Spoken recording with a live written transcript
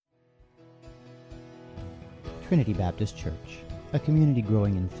Trinity Baptist Church, a community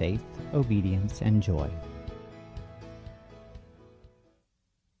growing in faith, obedience, and joy.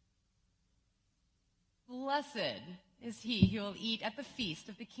 Blessed is he who will eat at the feast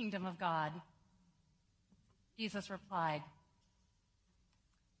of the kingdom of God. Jesus replied,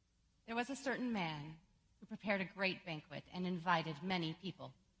 there was a certain man who prepared a great banquet and invited many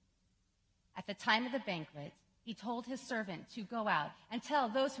people. At the time of the banquet, he told his servant to go out and tell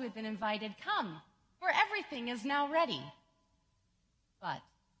those who had been invited, come, for everything is now ready. But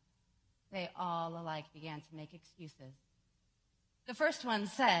they all alike began to make excuses. The first one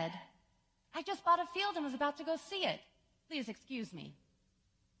said, I just bought a field and was about to go see it. Please excuse me.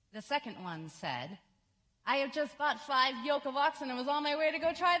 The second one said, I have just bought 5 yoke of oxen and was on my way to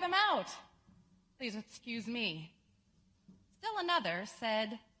go try them out. Please excuse me. Still another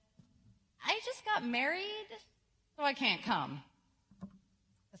said, I just got married, so I can't come.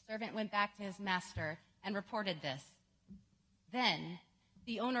 The servant went back to his master and reported this. Then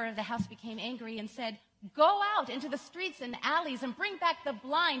the owner of the house became angry and said, go out into the streets and alleys and bring back the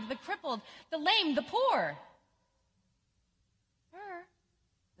blind, the crippled, the lame, the poor. Sir,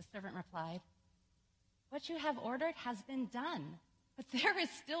 the servant replied, what you have ordered has been done, but there is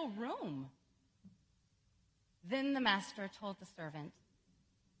still room. Then the master told the servant,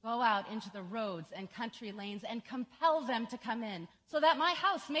 go out into the roads and country lanes and compel them to come in, so that my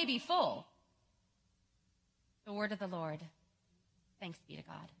house may be full. The word of the Lord. Thanks be to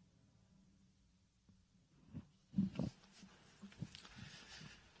God.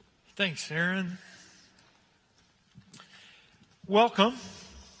 Thanks, Aaron. Welcome.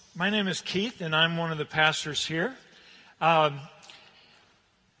 My name is Keith, and I'm one of the pastors here.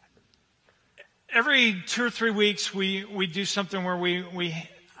 Every 2 or 3 weeks, we do something where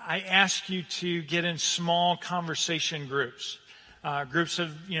I ask you to get in small conversation groups, groups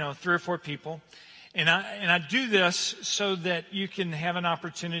of 3 or 4 people, and I do this so that you can have an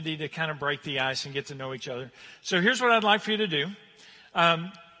opportunity to kind of break the ice and get to know each other. So here's what I'd like for you to do.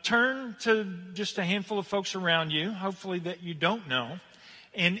 Turn to just a handful of folks around you, hopefully that you don't know,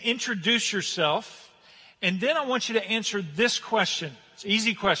 and introduce yourself. And then I want you to answer this question. It's an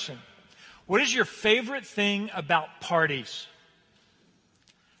easy question. What is your favorite thing about parties?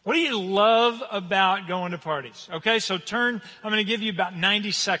 What do you love about going to parties? Okay, so I'm going to give you about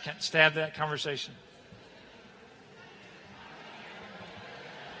 90 seconds to have that conversation.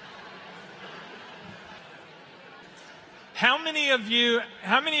 How many of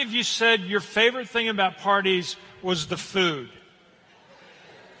you said your favorite thing about parties was the food?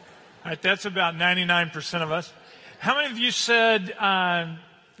 All right, that's about 99% of us. How many of you said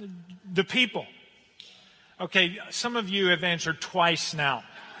the people? Okay, some of you have answered twice now.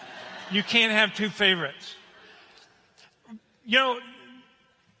 You can't have 2 favorites.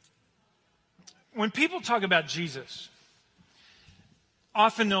 When people talk about Jesus,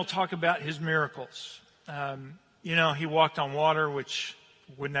 often they'll talk about his miracles. He walked on water, which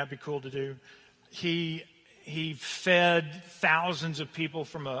wouldn't that be cool to do? He fed thousands of people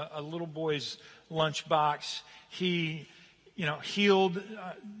from a little boy's lunchbox. He healed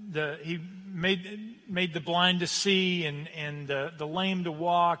he made the blind to see and the lame to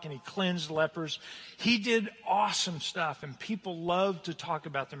walk, and he cleansed lepers. He did awesome stuff, and people love to talk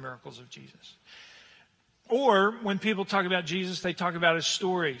about the miracles of Jesus. Or when people talk about Jesus, they talk about his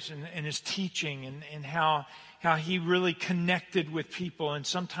stories and his teaching and how he really connected with people. And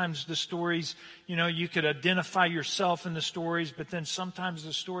sometimes the stories, you could identify yourself in the stories, but then sometimes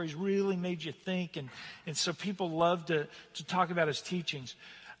the stories really made you think. And so people love to talk about his teachings.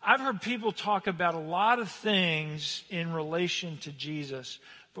 I've heard people talk about a lot of things in relation to Jesus,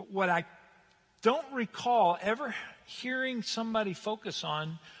 but what I don't recall ever hearing somebody focus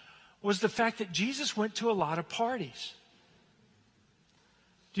on was the fact that Jesus went to a lot of parties.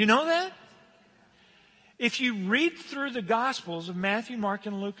 Do you know that? If you read through the Gospels of Matthew, Mark,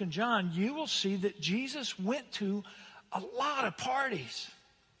 and Luke, and John, you will see that Jesus went to a lot of parties.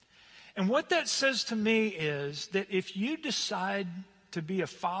 And what that says to me is that if you decide to be a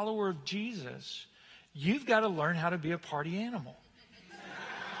follower of Jesus, you've got to learn how to be a party animal.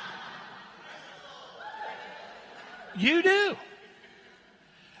 You do.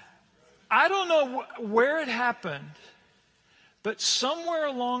 I don't know where it happened, but somewhere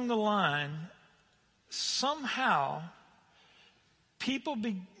along the line, somehow, people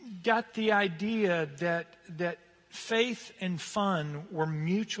got the idea that faith and fun were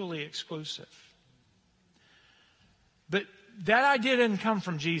mutually exclusive. But that idea didn't come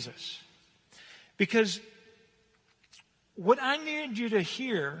from Jesus. Because what I need you to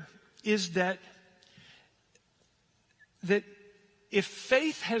hear is that if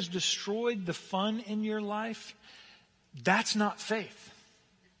faith has destroyed the fun in your life, that's not faith.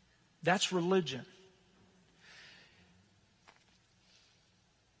 That's religion.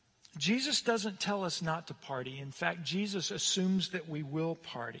 Jesus doesn't tell us not to party. In fact, Jesus assumes that we will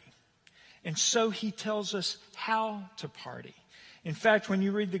party. And so he tells us how to party. In fact, when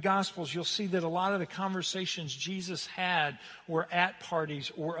you read the Gospels, you'll see that a lot of the conversations Jesus had were at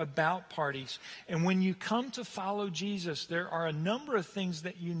parties or about parties. And when you come to follow Jesus, there are a number of things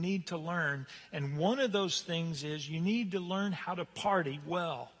that you need to learn. And one of those things is you need to learn how to party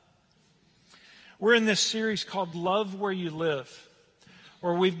well. We're in this series called Love Where You Live,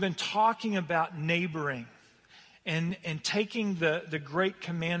 where we've been talking about neighboring and taking the great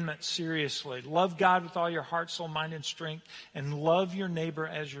commandment seriously. Love God with all your heart, soul, mind, and strength, and love your neighbor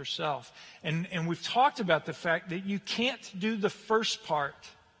as yourself. And we've talked about the fact that you can't do the first part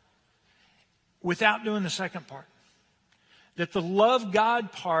without doing the second part. That the love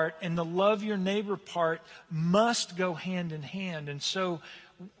God part and the love your neighbor part must go hand in hand. And so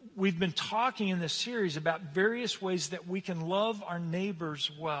we've been talking in this series about various ways that we can love our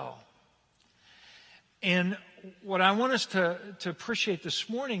neighbors well. And what I want us to appreciate this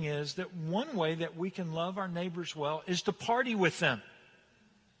morning is that one way that we can love our neighbors well is to party with them.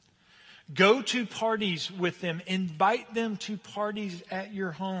 Go to parties with them. Invite them to parties at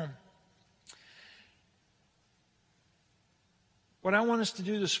your home. What I want us to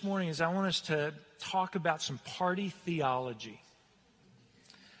do this morning is I want us to talk about some party theology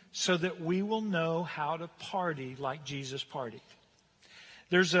so that we will know how to party like Jesus partied.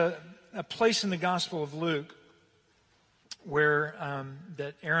 There's a place in the Gospel of Luke where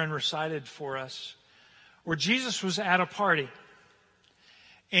that Aaron recited for us, where Jesus was at a party.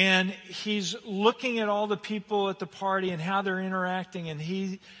 And he's looking at all the people at the party and how they're interacting, and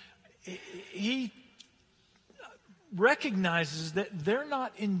he recognizes that they're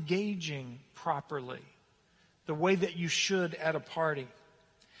not engaging properly the way that you should at a party.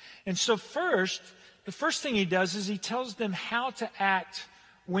 And so the first thing he does is he tells them how to act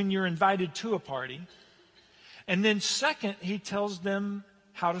when you're invited to a party. And then second, he tells them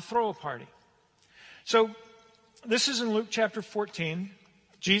how to throw a party. So this is in Luke chapter 14.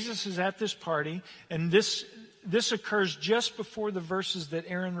 Jesus is at this party, and this occurs just before the verses that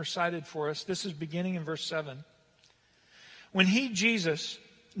Aaron recited for us. This is beginning in verse 7. When he, Jesus,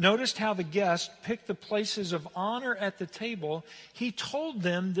 noticed how the guests picked the places of honor at the table, he told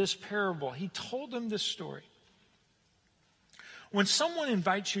them this parable. He told them this story. When someone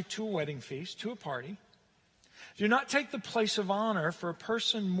invites you to a wedding feast, to a party, do not take the place of honor, for a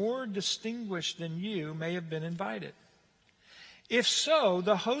person more distinguished than you may have been invited. If so,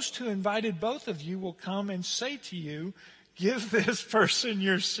 the host who invited both of you will come and say to you, give this person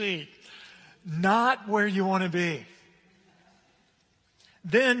your seat, not where you want to be.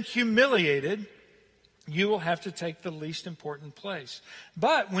 Then, humiliated, you will have to take the least important place.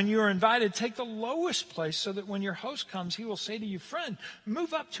 But when you are invited, take the lowest place so that when your host comes, he will say to you, friend,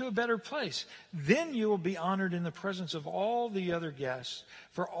 move up to a better place. Then you will be honored in the presence of all the other guests.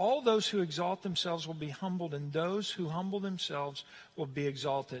 For all those who exalt themselves will be humbled, and those who humble themselves will be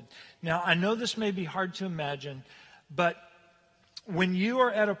exalted. Now, I know this may be hard to imagine, but when you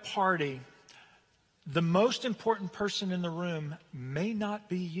are at a party, the most important person in the room may not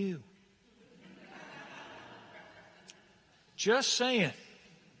be you. Just saying.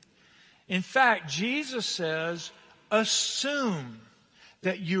 In fact, Jesus says, assume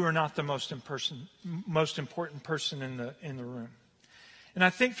that you are not the most important person in the room. And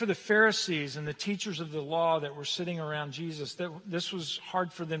I think for the Pharisees and the teachers of the law that were sitting around Jesus, this was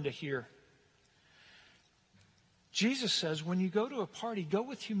hard for them to hear. Jesus says, when you go to a party, go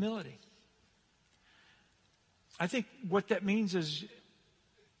with humility. I think what that means is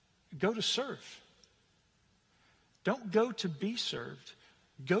go to serve. Don't go to be served.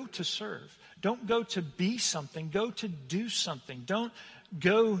 Go to serve. Don't go to be something. Go to do something. Don't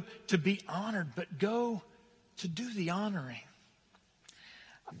go to be honored, but go to do the honoring.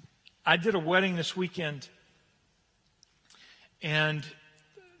 I did a wedding this weekend, and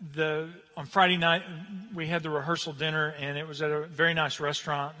on Friday night we had the rehearsal dinner, and it was at a very nice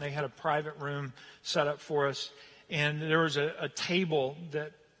restaurant. They had a private room set up for us, and there was a table,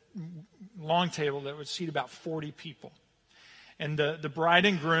 long table that would seat about 40 people. And the bride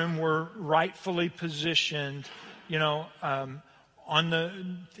and groom were rightfully positioned, in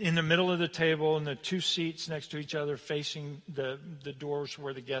the middle of the table, and the two seats next to each other facing the doors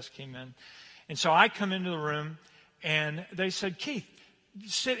where the guests came in. And so I come into the room, and they said, Keith,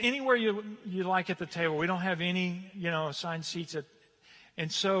 sit anywhere you like at the table. We don't have any, assigned seats. And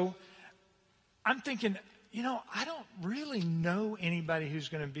so I'm thinking, I don't really know anybody who's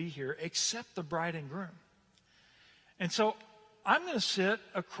going to be here except the bride and groom. And so I'm going to sit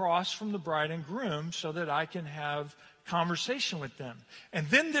across from the bride and groom so that I can have conversation with them. And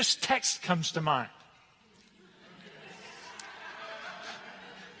then this text comes to mind.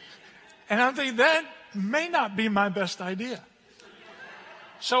 And I'm thinking, that may not be my best idea.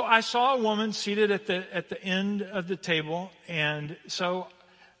 So I saw a woman seated at the end of the table, and so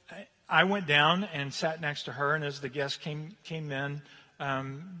I went down and sat next to her, and as the guests came in,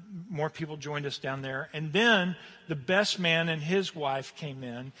 more people joined us down there. And then the best man and his wife came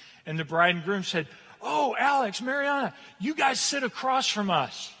in, and the bride and groom said, "Oh, Alex, Mariana, you guys sit across from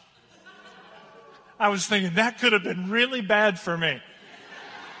us." I was thinking, that could have been really bad for me.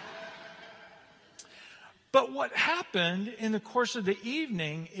 But what happened in the course of the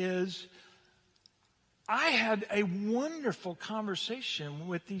evening is I had a wonderful conversation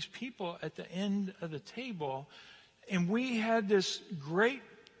with these people at the end of the table, and we had this great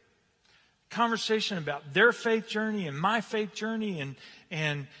conversation about their faith journey and my faith journey,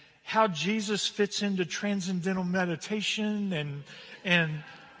 and how Jesus fits into transcendental meditation, and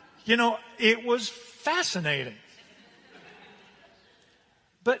it was fascinating.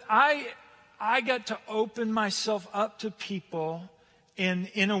 But I got to open myself up to people and,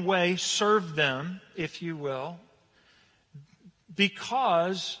 in a way, serve them, if you will,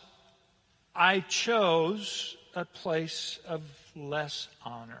 because I chose a place of less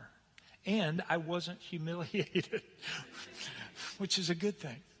honor. And I wasn't humiliated, which is a good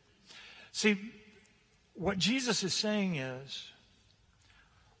thing. See, what Jesus is saying is,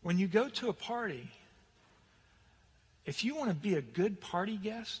 when you go to a party, if you want to be a good party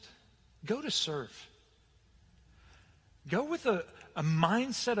guest, go to serve. Go with a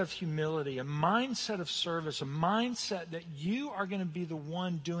mindset of humility, a mindset of service, a mindset that you are going to be the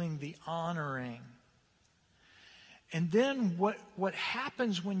one doing the honoring. And then what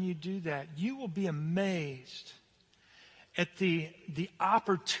happens when you do that, you will be amazed at the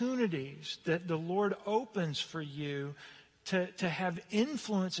opportunities that the Lord opens for you to have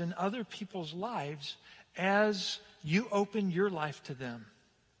influence in other people's lives as you open your life to them.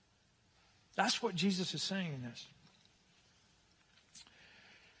 That's what Jesus is saying in this.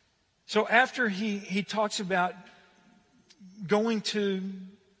 So after he talks about going to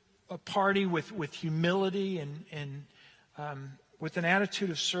a party with humility and with an attitude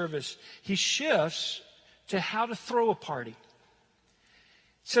of service, he shifts to how to throw a party. It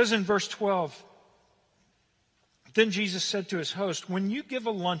says in verse 12, "Then Jesus said to his host, 'When you give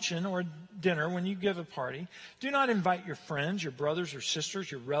a luncheon or dinner, when you give a party, do not invite your friends, your brothers or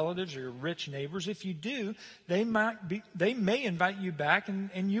sisters, your relatives, or your rich neighbors. If you do, they may invite you back,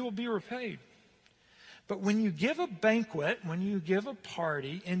 and you will be repaid. But when you give a banquet, when you give a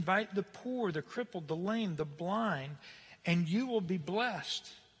party, invite the poor, the crippled, the lame, the blind, and you will be blessed.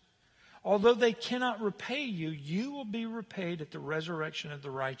 Although they cannot repay you, you will be repaid at the resurrection of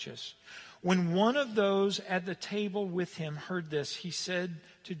the righteous.' When one of those at the table with him heard this, he said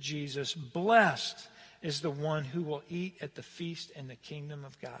to Jesus, 'Blessed is the one who will eat at the feast in the kingdom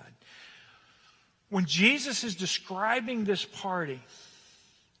of God.'" When Jesus is describing this party,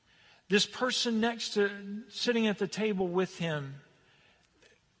 this person sitting at the table with him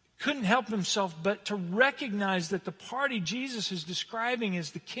couldn't help himself but to recognize that the party Jesus is describing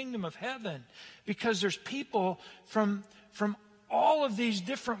is the kingdom of heaven, because there's people from all of these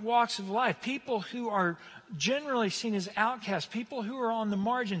different walks of life, people who are generally seen as outcasts, people who are on the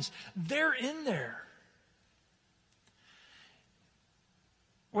margins. They're in there.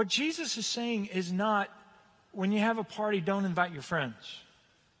 What Jesus is saying is not, when you have a party, don't invite your friends.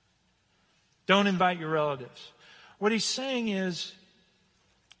 Don't invite your relatives. What he's saying is,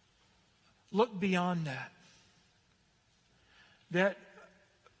 look beyond that. That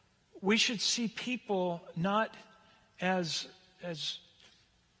we should see people not as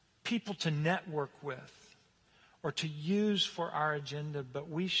people to network with or to use for our agenda, but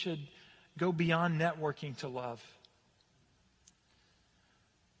we should go beyond networking to love.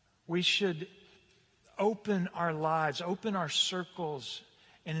 We should open our lives, open our circles,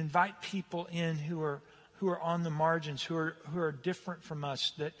 and invite people in who are on the margins, who are different from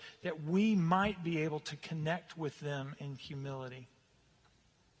us, that we might be able to connect with them in humility.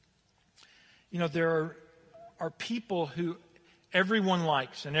 There are people who everyone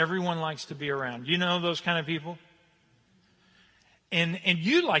likes, and everyone likes to be around. You know those kind of people? And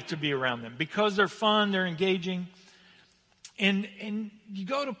you like to be around them because they're fun, they're engaging. And you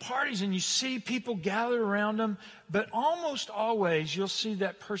go to parties and you see people gather around them, but almost always you'll see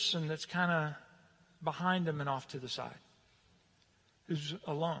that person that's kind of behind them and off to the side, who's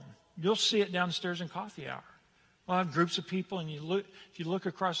alone. You'll see it downstairs in coffee hour. We'll have groups of people, and if you look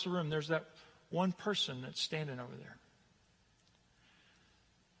across the room, there's that one person that's standing over there.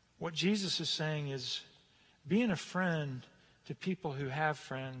 What Jesus is saying is being a friend to people who have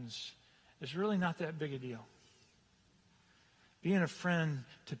friends is really not that big a deal. Being a friend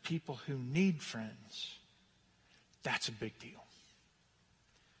to people who need friends, that's a big deal.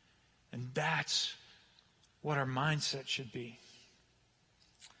 And that's what our mindset should be.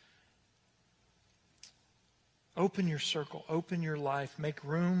 Open your circle, open your life, make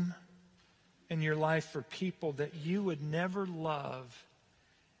room in your life for people that you would never love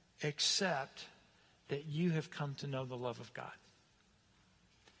except that you have come to know the love of God.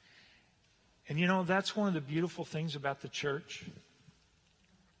 And you know, that's one of the beautiful things about the church.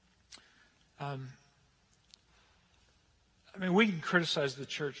 I mean, we can criticize the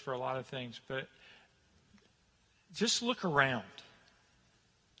church for a lot of things, but just look around.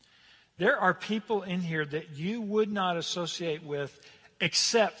 There are people in here that you would not associate with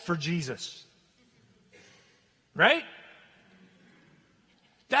except for Jesus. Right?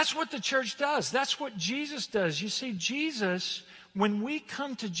 That's what the church does. That's what Jesus does. You see, Jesus, when we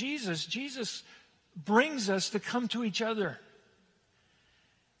come to Jesus, Jesus brings us to come to each other.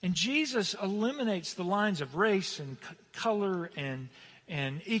 And Jesus eliminates the lines of race and color and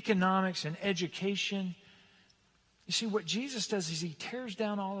economics and education. You see, what Jesus does is he tears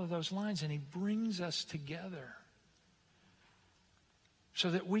down all of those lines and he brings us together so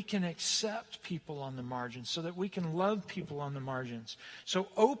that we can accept people on the margins, so that we can love people on the margins. So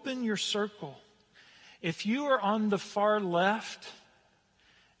open your circle. If you are on the far left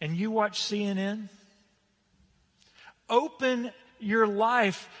and you watch CNN, open your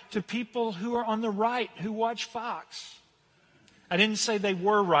life to people who are on the right, who watch Fox. I didn't say they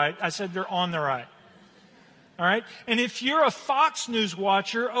were right. I said they're on the right. All right? And if you're a Fox News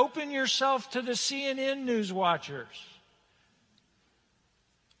watcher, open yourself to the CNN News watchers.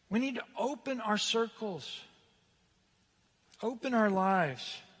 We need to open our circles. Open our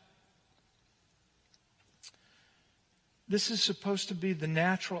lives. This is supposed to be the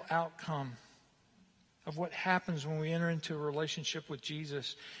natural outcome of what happens when we enter into a relationship with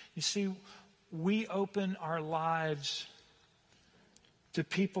Jesus. You see, we open our lives to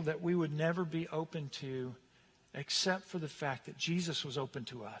people that we would never be open to except for the fact that Jesus was open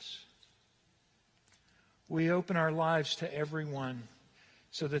to us. We open our lives to everyone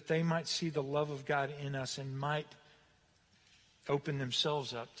so that they might see the love of God in us and might open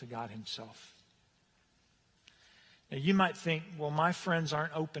themselves up to God himself. Now, you might think, well, my friends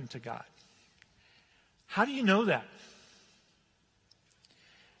aren't open to God. How do you know that?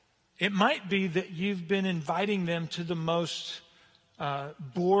 It might be that you've been inviting them to the most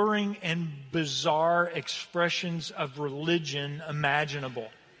boring and bizarre expressions of religion imaginable.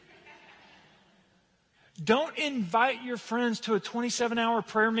 Don't invite your friends to a 27-hour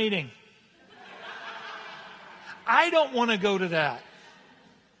prayer meeting. I don't want to go to that.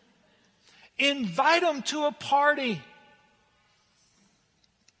 Invite them to a party.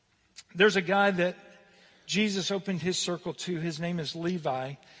 There's a guy that Jesus opened his circle to. His name is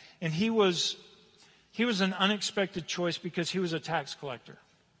Levi. And he was an unexpected choice because he was a tax collector.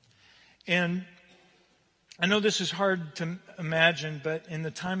 And I know this is hard to imagine, but in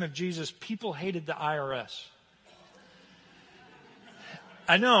the time of Jesus, people hated the IRS.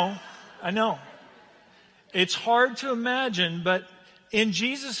 I know. It's hard to imagine, but in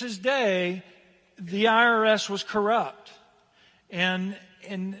Jesus' day, the IRS was corrupt. And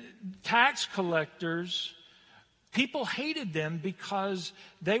tax collectors, people hated them because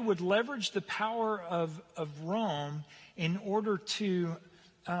they would leverage the power of Rome in order to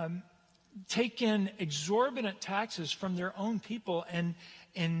take in exorbitant taxes from their own people and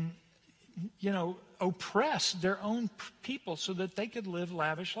oppress their own people so that they could live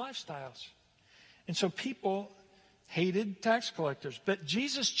lavish lifestyles. And so people hated tax collectors. But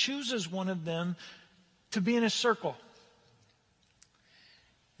Jesus chooses one of them to be in his circle.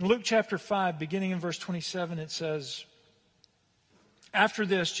 In Luke chapter 5, beginning in verse 27, it says, "After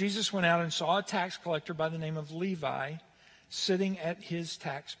this, Jesus went out and saw a tax collector by the name of Levi sitting at his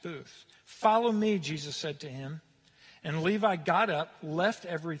tax booth. 'Follow me,' Jesus said to him. And Levi got up, left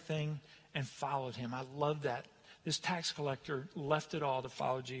everything, and followed him." I love that. This tax collector left it all to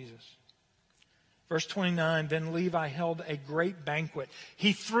follow Jesus. Verse 29, "Then Levi held a great banquet.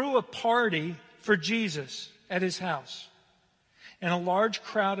 He threw a party for Jesus at his house. And a large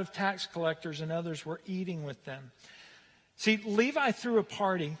crowd of tax collectors and others were eating with them." See, Levi threw a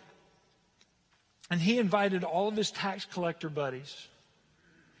party, and he invited all of his tax collector buddies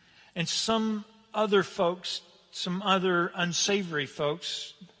and some other folks, some other unsavory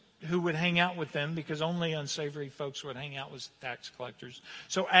folks, who would hang out with them, because only unsavory folks would hang out with tax collectors.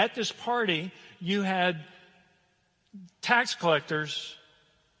 So at this party, you had tax collectors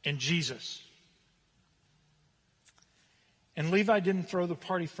and Jesus. And Levi didn't throw the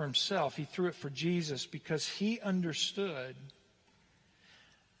party for himself. He threw it for Jesus because he understood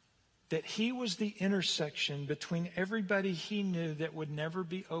that he was the intersection between everybody he knew that would never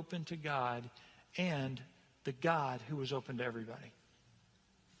be open to God and the God who was open to everybody.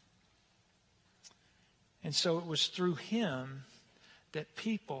 And so it was through him that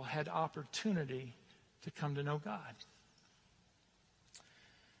people had opportunity to come to know God.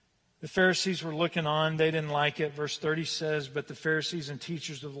 The Pharisees were looking on. They didn't like it. Verse 30 says, "But the Pharisees and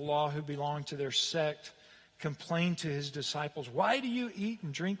teachers of the law who belonged to their sect complained to his disciples, 'Why do you eat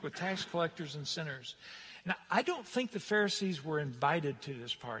and drink with tax collectors and sinners?'" Now, I don't think the Pharisees were invited to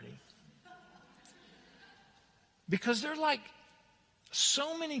this party, because they're like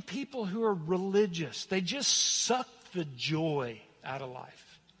so many people who are religious. They just suck the joy out of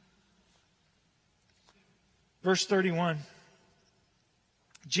life. Verse 31,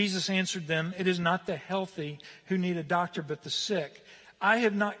 Jesus answered them, "It is not the healthy who need a doctor, but the sick. I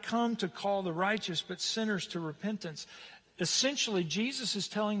have not come to call the righteous, but sinners to repentance." Essentially, Jesus is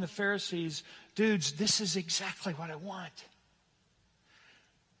telling the Pharisees, dudes, this is exactly what I want.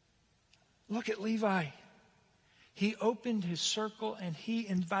 Look at Levi. He opened his circle and he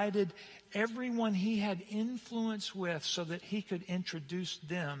invited everyone he had influence with so that he could introduce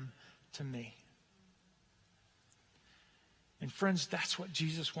them to me. And friends, that's what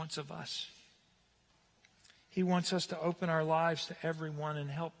Jesus wants of us. He wants us to open our lives to everyone and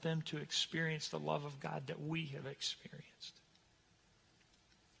help them to experience the love of God that we have experienced.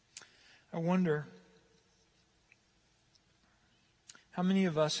 I wonder how many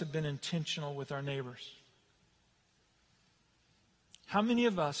of us have been intentional with our neighbors. How many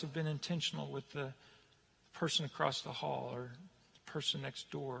of us have been intentional with the person across the hall, or the person next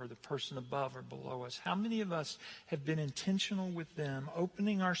door, or the person above or below us? How many of us have been intentional with them,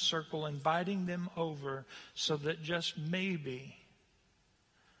 opening our circle, inviting them over so that just maybe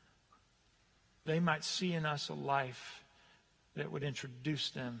they might see in us a life that would introduce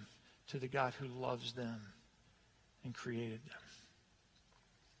them to the God who loves them and created them?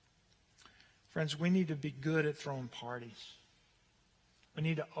 Friends, we need to be good at throwing parties. We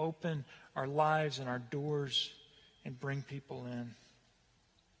need to open our lives and our doors and bring people in.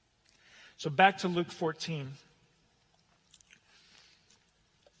 So back to Luke 14.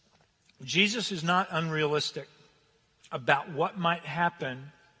 Jesus is not unrealistic about what might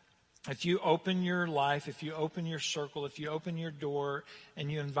happen if you open your life, if you open your circle, if you open your door and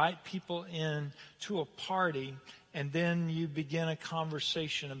you invite people in to a party and then you begin a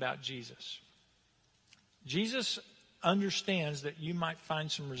conversation about Jesus. Jesus understands that you might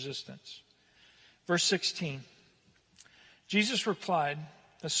find some resistance. Verse 16, Jesus replied,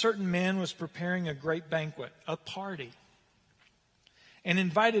 "A certain man was preparing a great banquet," a party, "and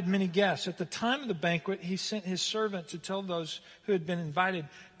invited many guests. At the time of the banquet, he sent his servant to tell those who had been invited,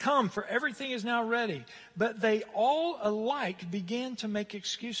 'Come, for everything is now ready.' But they all alike began to make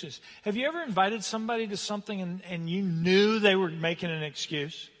excuses." Have you ever invited somebody to something and you knew they were making an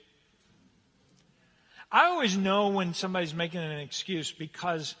excuse? I always know when somebody's making an excuse,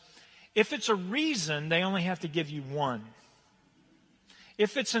 because if it's a reason, they only have to give you one.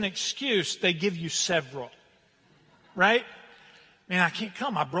 If it's an excuse, they give you several. Right? "Man, I can't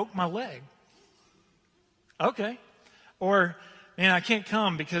come. I broke my leg." Okay. Or, "Man, I can't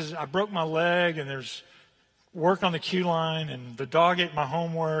come because I broke my leg and there's work on the queue line and the dog ate my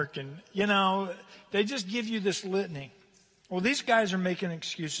homework." And, they just give you this litany. Well, these guys are making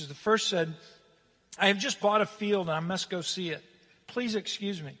excuses. The first said, "I have just bought a field and I must go see it. Please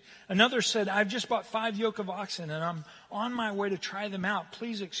excuse me." Another said, "I've just bought 5 yoke of oxen and I'm on my way to try them out.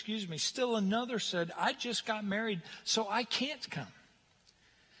 Please excuse me." Still another said, "I just got married, so I can't come."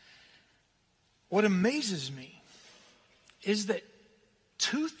 What amazes me is that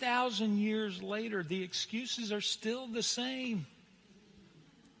 2,000 years later, the excuses are still the same.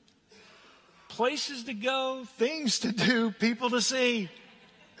 Places to go, things to do, people to see.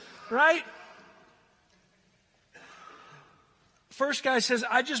 Right? First guy says,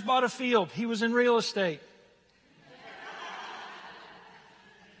 "I just bought a field." He was in real estate.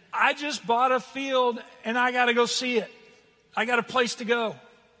 "I just bought a field and I got to go see it. I got a place to go."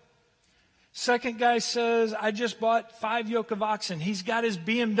 Second guy says, "I just bought 5 yoke of oxen." He's got his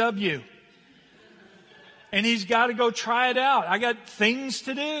BMW and he's got to go try it out. "I got things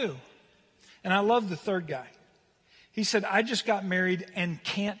to do." And I love the third guy. He said, "I just got married and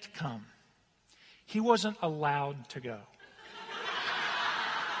can't come." He wasn't allowed to go.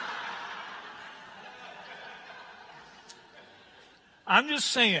 I'm just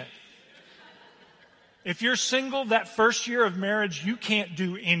saying. If you're single, that first year of marriage, you can't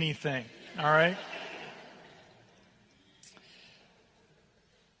do anything. All right?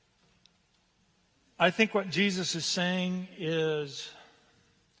 I think what Jesus is saying is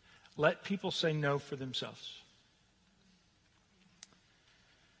let people say no for themselves.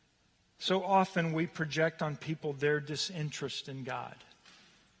 So often we project on people their disinterest in God.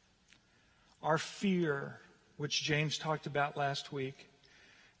 Our fear, which James talked about last week,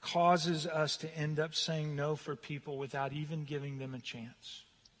 causes us to end up saying no for people without even giving them a chance.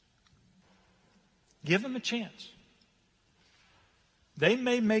 Give them a chance. They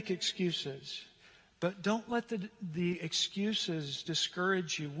may make excuses, but don't let the excuses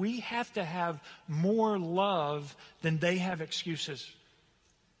discourage you. We have to have more love than they have excuses.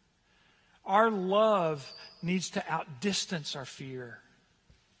 Our love needs to outdistance our fear.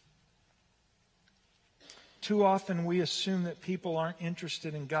 Too often we assume that people aren't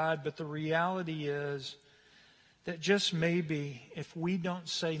interested in God, but the reality is that just maybe if we don't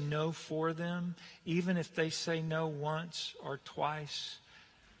say no for them, even if they say no once or twice,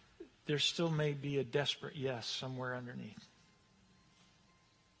 there still may be a desperate yes somewhere underneath.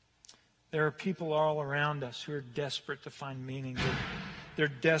 There are people all around us who are desperate to find meaning. They're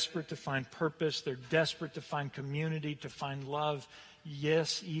desperate to find purpose. They're desperate to find community, to find love.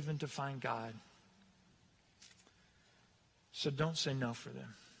 Yes, even to find God. So don't say no for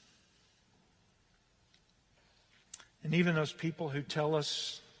them. And even those people who tell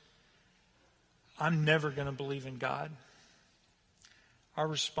us, I'm never going to believe in God, our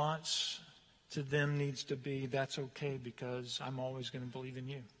response to them needs to be, that's okay because I'm always going to believe in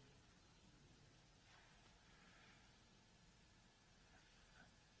you.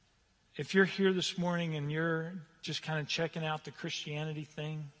 If you're here this morning and you're just kind of checking out the Christianity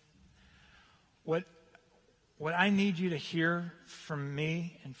thing, what I need you to hear from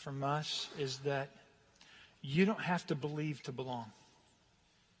me and from us is that you don't have to believe to belong.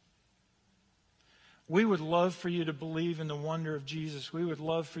 We would love for you to believe in the wonder of Jesus. We would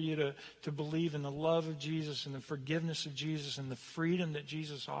love for you to believe in the love of Jesus and the forgiveness of Jesus and the freedom that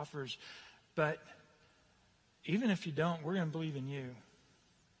Jesus offers. But even if you don't, we're going to believe in you.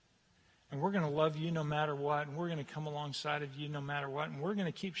 And we're going to love you no matter what. And we're going to come alongside of you no matter what. And we're going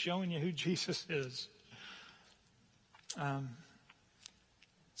to keep showing you who Jesus is.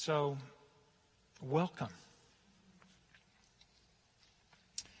 So, welcome.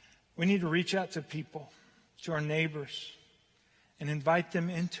 We need to reach out to people, to our neighbors, and invite them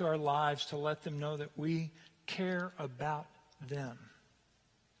into our lives to let them know that we care about them.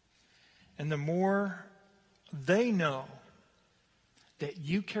 And the more they know that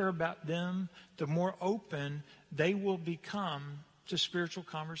you care about them, the more open they will become to spiritual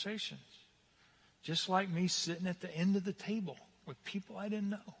conversations. Just like me sitting at the end of the table with people I didn't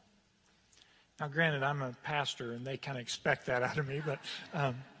know. Now, granted, I'm a pastor, and they kind of expect that out of me, but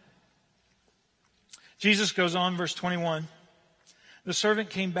Jesus goes on, verse 21. The servant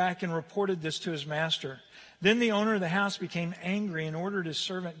came back and reported this to his master. Then the owner of the house became angry and ordered his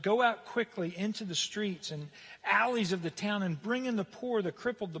servant, go out quickly into the streets and alleys of the town and bring in the poor, the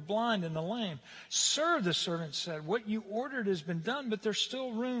crippled, the blind, and the lame. Sir, the servant said, what you ordered has been done, but there's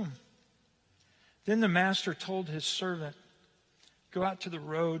still room. Then the master told his servant, go out to the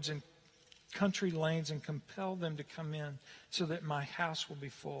roads and country lanes and compel them to come in so that my house will be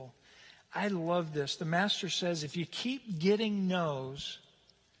full. I love this. The master says, if you keep getting no's,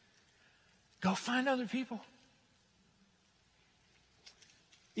 go find other people.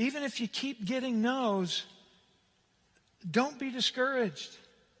 Even if you keep getting no's, don't be discouraged.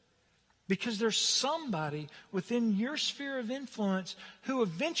 Because there's somebody within your sphere of influence who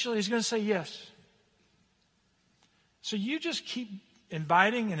eventually is going to say yes. So you just keep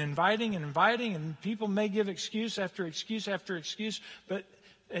inviting and inviting and inviting, and people may give excuse after excuse after excuse, but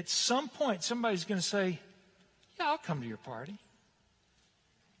at some point somebody's going to say, yeah, I'll come to your party.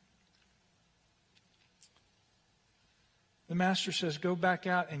 The master says, go back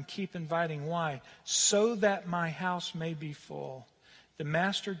out and keep inviting. Why? So that my house may be full. The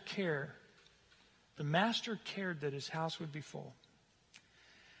master cared that his house would be full.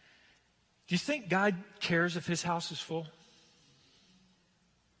 Do you think God cares if his house is full?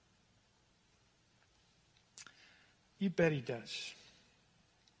 You bet he does.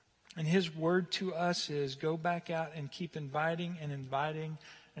 And his word to us is go back out and keep inviting and inviting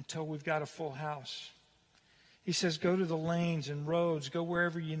until we've got a full house. He says go to the lanes and roads, go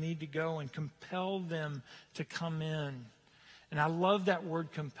wherever you need to go and compel them to come in. And I love that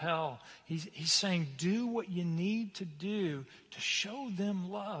word compel. He's saying do what you need to do to show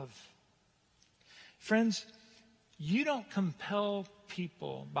them love. Friends, You don't compel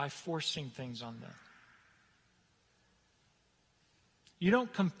people by forcing things on them. You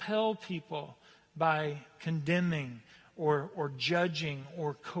don't compel people by condemning or judging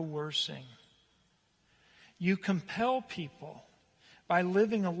or coercing. You compel people by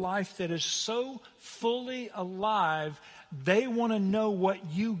living a life that is so fully alive, they want to know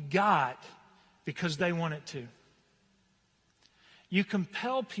what you got because they want it too. You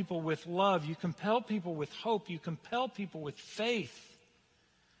compel people with love. You compel people with hope. You compel people with faith.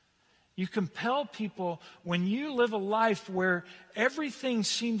 You compel people when you live a life where everything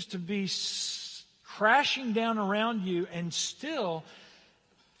seems to be crashing down around you, and still,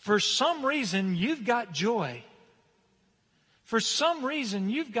 for some reason, you've got joy. For some reason,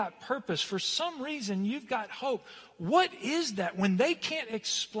 you've got purpose. For some reason, you've got hope. What is that? When they can't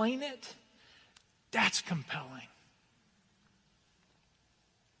explain it, that's compelling.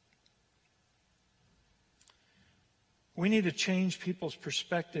 We need to change people's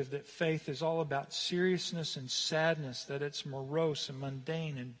perspective that faith is all about seriousness and sadness, that it's morose and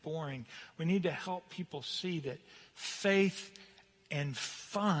mundane and boring. We need to help people see that faith and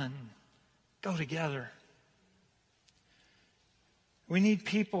fun go together. We need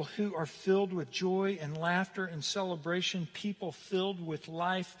people who are filled with joy and laughter and celebration, people filled with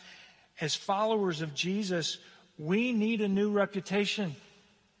life. As followers of Jesus, we need a new reputation.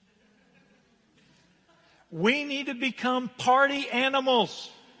 We need to become party animals,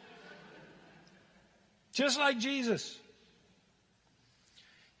 just like Jesus.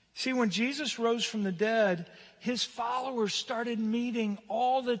 See, when Jesus rose from the dead, his followers started meeting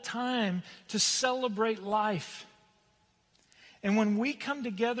all the time to celebrate life. And when we come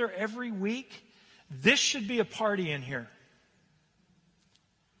together every week, this should be a party in here.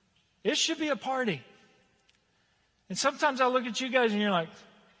 It should be a party. And sometimes I look at you guys and you're like,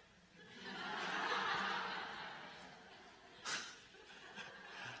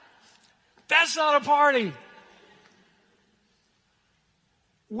 that's not a party.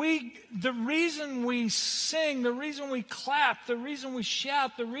 The reason we sing, the reason we clap, the reason we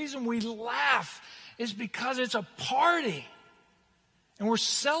shout, the reason we laugh is because it's a party. And we're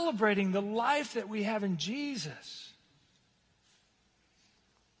celebrating the life that we have in Jesus.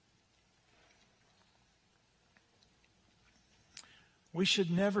 We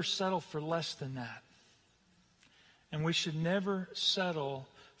should never settle for less than that. And we should never settle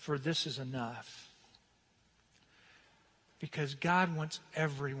for this is enough. Because God wants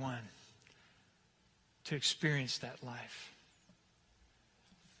everyone to experience that life.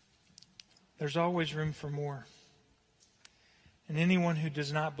 There's always room for more. And anyone who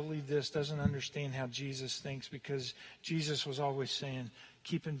does not believe this doesn't understand how Jesus thinks, because Jesus was always saying,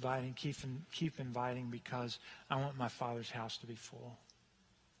 keep inviting, keep inviting, because I want my Father's house to be full.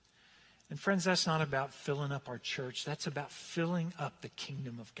 And friends, that's not about filling up our church. That's about filling up the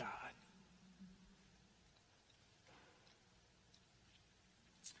kingdom of God.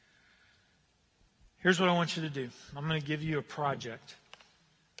 Here's what I want you to do. I'm going to give you a project.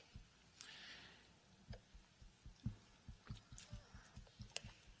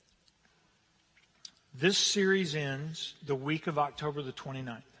 This series ends the week of October the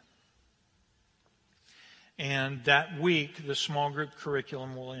 29th. And that week, the small group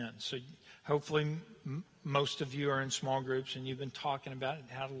curriculum will end. So hopefully most of you are in small groups and you've been talking about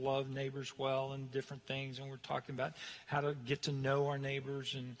how to love neighbors well and different things. And we're talking about how to get to know our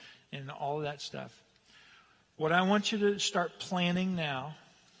neighbors and all of that stuff. What I want you to start planning now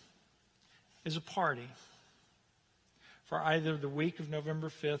is a party for either the week of November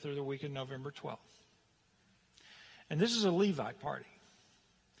 5th or the week of November 12th. And this is a Levi party.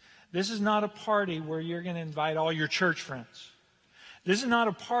 This is not a party where you're going to invite all your church friends. This is not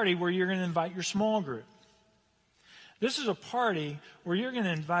a party where you're going to invite your small group. This is a party where you're going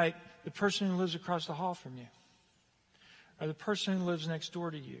to invite the person who lives across the hall from you, or the person who lives next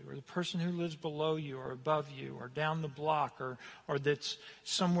door to you, or the person who lives below you or above you or down the block, or that's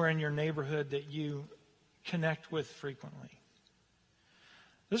somewhere in your neighborhood that you connect with frequently.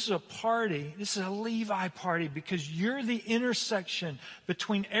 This is a party, this is a Levi party, because you're the intersection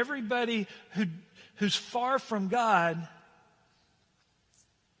between everybody who's far from God,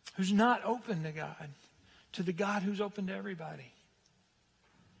 who's not open to God, to the God who's open to everybody.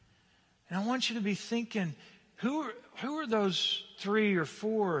 And I want you to be thinking, who are those 3 or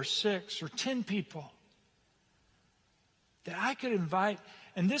 4 or 6 or 10 people that I could invite?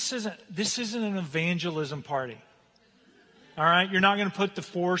 And this isn't an evangelism party. All right? You're not going to put the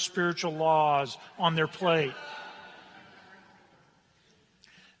 4 spiritual laws on their plate.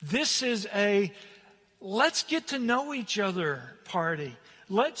 This is a let's get to know each other party.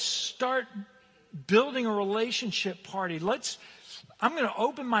 Let's start building a relationship party. I'm going to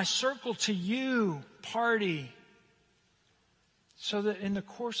open my circle to you party. So that in the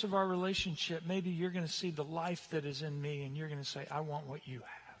course of our relationship, maybe you're going to see the life that is in me and you're going to say, I want what you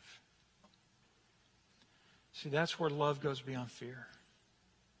have. See, that's where love goes beyond fear.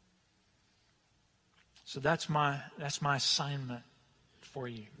 So that's my assignment for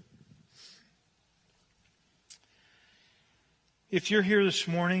you. If you're here this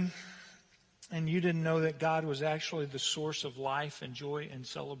morning and you didn't know that God was actually the source of life and joy and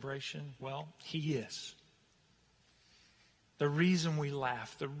celebration, well, He is. The reason we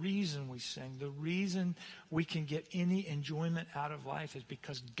laugh, the reason we sing, the reason we can get any enjoyment out of life is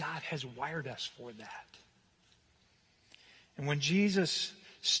because God has wired us for that. And when Jesus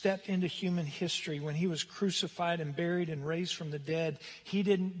stepped into human history, when He was crucified and buried and raised from the dead, He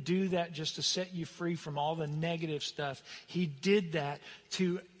didn't do that just to set you free from all the negative stuff. He did that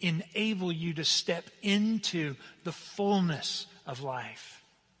to enable you to step into the fullness of life.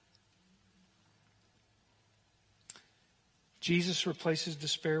 Jesus replaces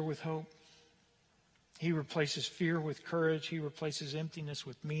despair with hope. He replaces fear with courage. He replaces emptiness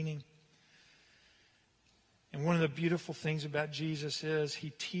with meaning. And one of the beautiful things about Jesus is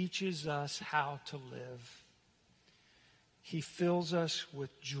He teaches us how to live. He fills us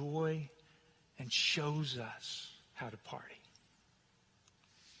with joy and shows us how to party.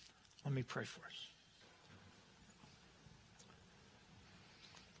 Let me pray for us.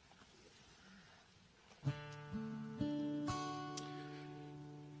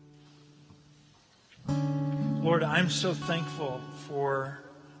 Lord, I'm so thankful for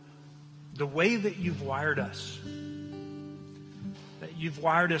the way that You've wired us. That You've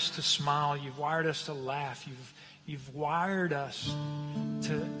wired us to smile. You've wired us to laugh. You've wired us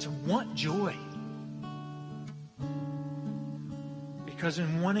to want joy. Because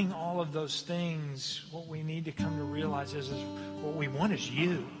in wanting all of those things, what we need to come to realize is what we want is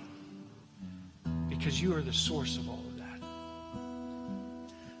You. Because You are the source of all of that.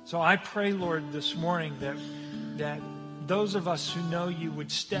 So I pray, Lord, this morning that those of us who know You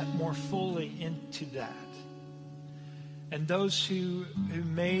would step more fully into that. And those who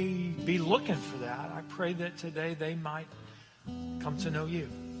may be looking for that, I pray that today they might come to know You.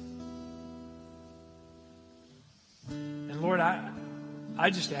 And Lord, I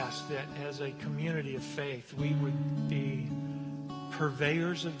just ask that as a community of faith, we would be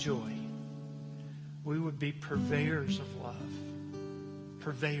purveyors of joy. We would be purveyors of love,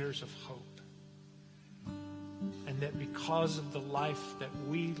 purveyors of hope. And that because of the life that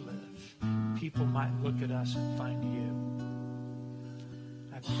we live, people might look at us and find You.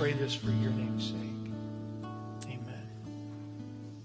 I pray this for Your name's sake.